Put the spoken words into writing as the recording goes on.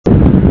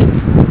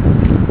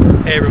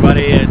Hey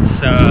everybody, it's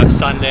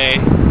Sunday,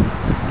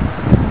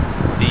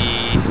 the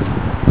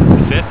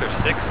 5th or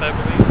 6th, I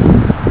believe.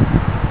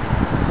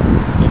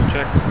 Double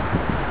check.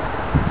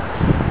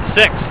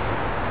 6th.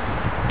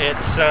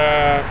 It's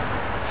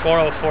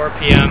 4:04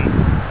 p.m.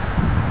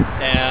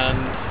 and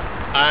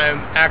I'm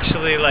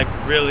actually like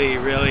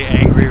really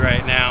angry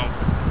right now.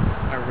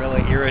 I'm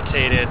really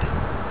irritated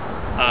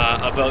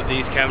about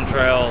these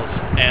chemtrails,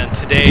 and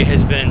today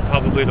has been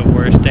probably the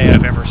worst day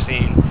I've ever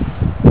seen.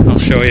 I'll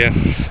show you.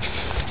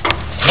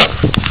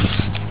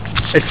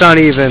 It's not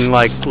even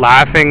like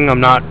laughing.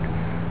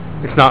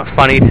 It's not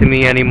funny to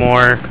me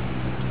anymore.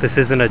 This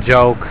isn't a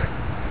joke.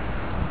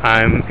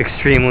 I'm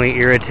extremely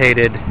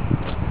irritated.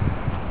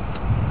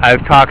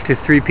 I've talked to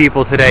 3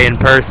 people today in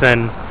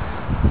person,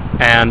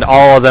 and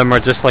all of them are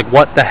just like,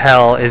 what the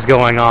hell is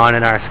going on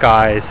in our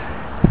skies?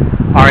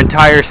 Our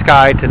entire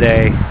sky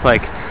today,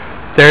 like,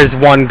 there's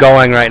one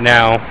going right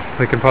now.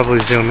 We can probably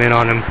zoom in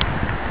on him.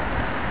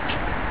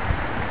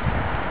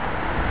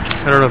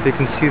 I don't know if you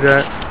can see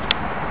that,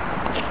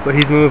 but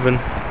he's moving.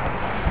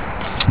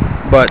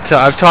 But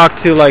I've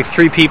talked to like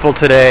 3 people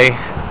today,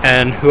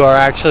 and who are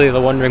actually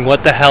wondering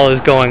what the hell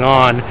is going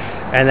on,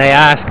 and they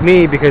ask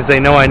me because they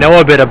know I know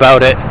a bit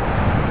about it,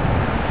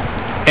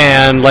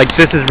 and like,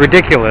 this is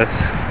ridiculous.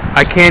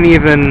 I can't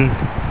even,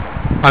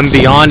 I'm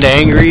beyond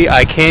angry.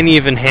 I can't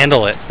even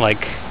handle it.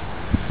 Like,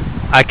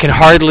 I can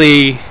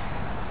hardly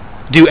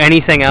do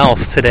anything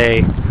else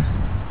today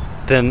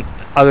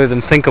other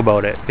than think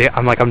about it.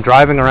 I'm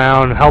driving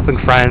around, helping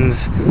friends,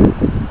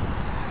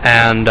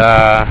 and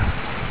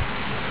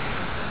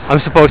I'm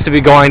supposed to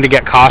be going to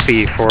get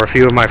coffee for a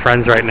few of my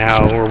friends right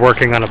now. We're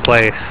working on a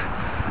place,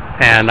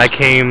 and I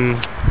came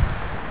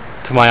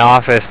to my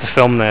office to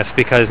film this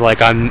because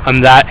like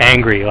I'm that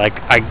angry. Like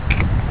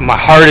my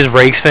heart is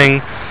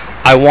racing.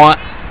 I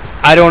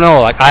don't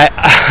know, like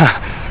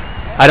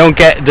I don't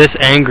get this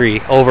angry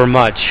over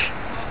much.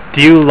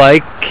 Do you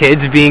like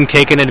kids being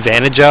taken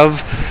advantage of?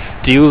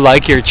 Do you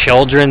like your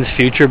children's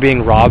future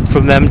being robbed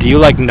from them? Do you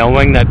like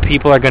knowing that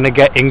people are going to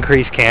get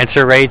increased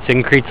cancer rates,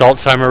 increased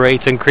Alzheimer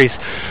rates, increased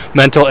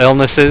mental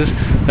illnesses,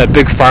 that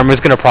Big Pharma is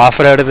going to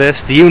profit out of this?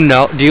 Do you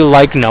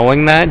like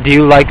knowing that? Do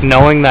you like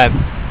knowing that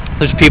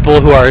there's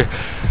people who are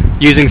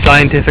using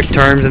scientific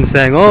terms and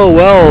saying, oh,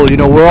 well, you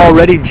know, we're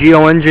already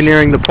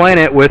geoengineering the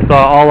planet with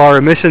all our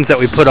emissions that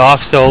we put off,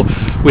 so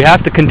we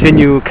have to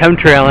continue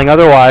chemtrailing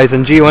otherwise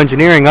and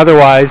geoengineering,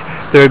 otherwise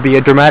there would be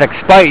a dramatic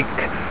spike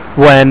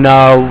when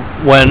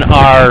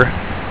our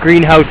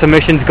greenhouse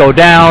emissions go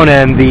down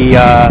and the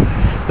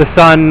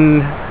sun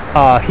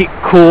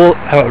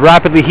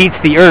rapidly heats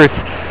the earth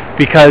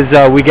because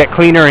we get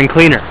cleaner and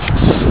cleaner.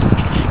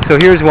 So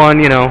here's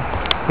one, you know,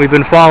 we've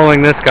been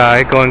following this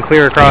guy going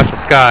clear across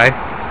the sky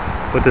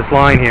with this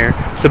line here.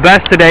 The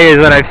best today is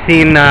that I've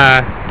seen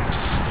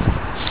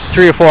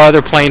 3 or 4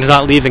 other planes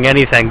not leaving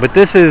anything, but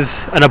this is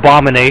an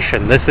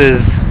abomination. This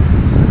is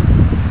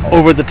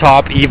over the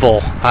top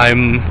evil.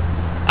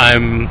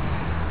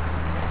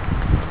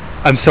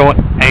 I'm so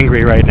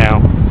angry right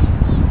now.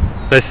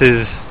 This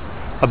is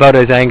about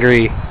as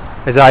angry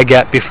as I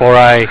get before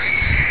I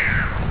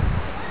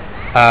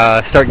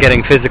start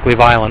getting physically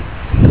violent.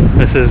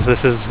 This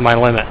is my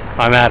limit.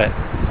 I'm at it.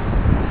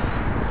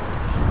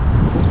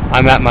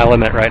 I'm at my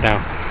limit right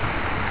now.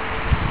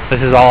 This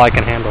is all I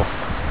can handle.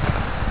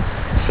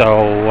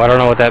 So I don't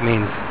know what that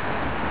means.